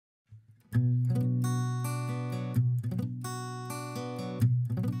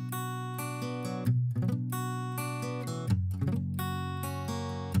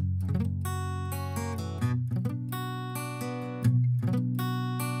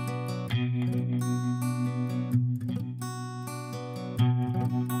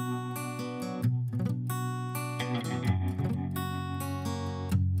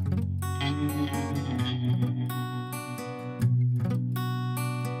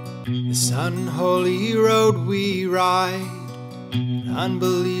This unholy road we ride,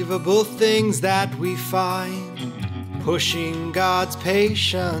 unbelievable things that we find, pushing God's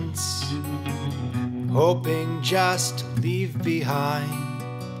patience, hoping just to leave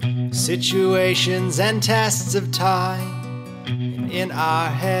behind situations and tests of time. And in our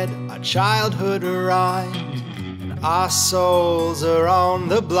head our childhood rhymed, and our souls are on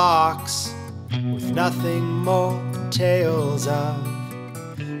the blocks with nothing more than tales of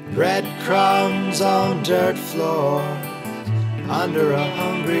breadcrumbs on dirt floor, under a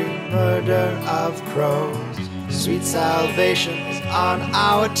hungry murder of crows. Sweet salvation is on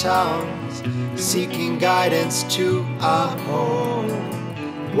our tongues, seeking guidance to our home.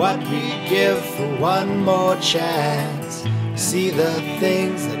 What we give for one more chance, see the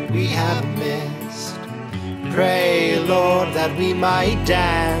things that we have missed. Pray, Lord, that we might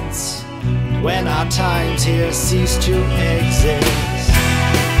dance when our times here cease to exist.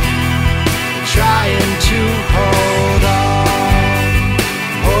 Trying to hold on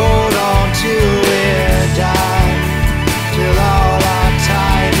till we're done, till all our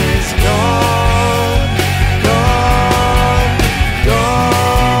time is gone, gone, gone.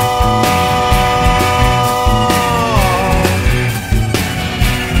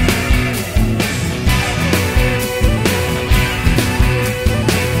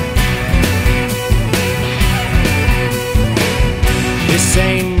 This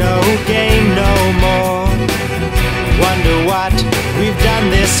ain't no game no more. Wonder what we've done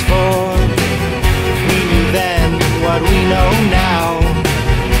this for. If we knew then what we know now,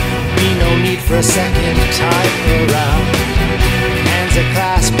 be no need for a second time around. Hands are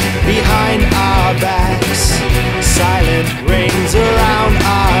clasped behind our backs, silent rings around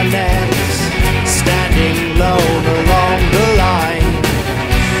our necks, standing lone along the line,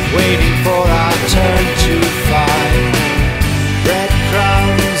 waiting for our turn to find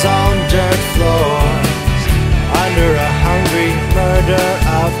breadcrumbs on dirt floors, under a hungry murder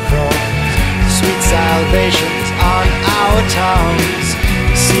of crows. Sweet salvation's on our tongues,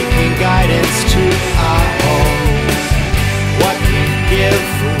 seeking guidance to our homes. What we give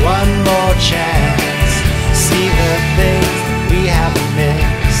for one more chance, see the things that we have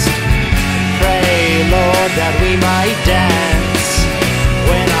missed. Pray, Lord, that we might dance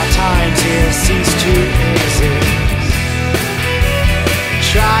when our times here cease to exist.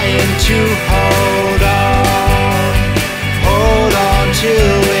 Trying to hold on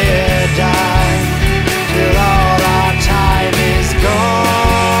till we're done, till all our time is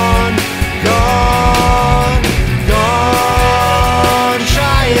gone, gone, gone.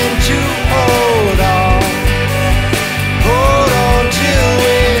 Trying to hold on till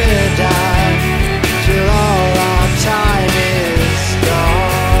we're done, till all our time is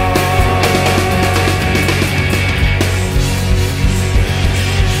gone.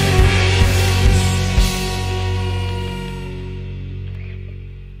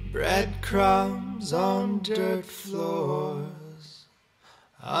 Breadcrumbs on dirt floors,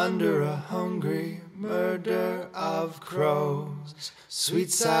 under a hungry murder of crows.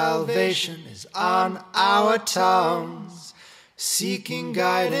 Sweet salvation is on our tongues, seeking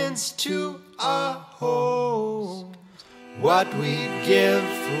guidance to our homes. What we'd give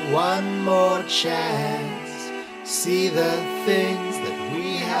for one more chance, see the things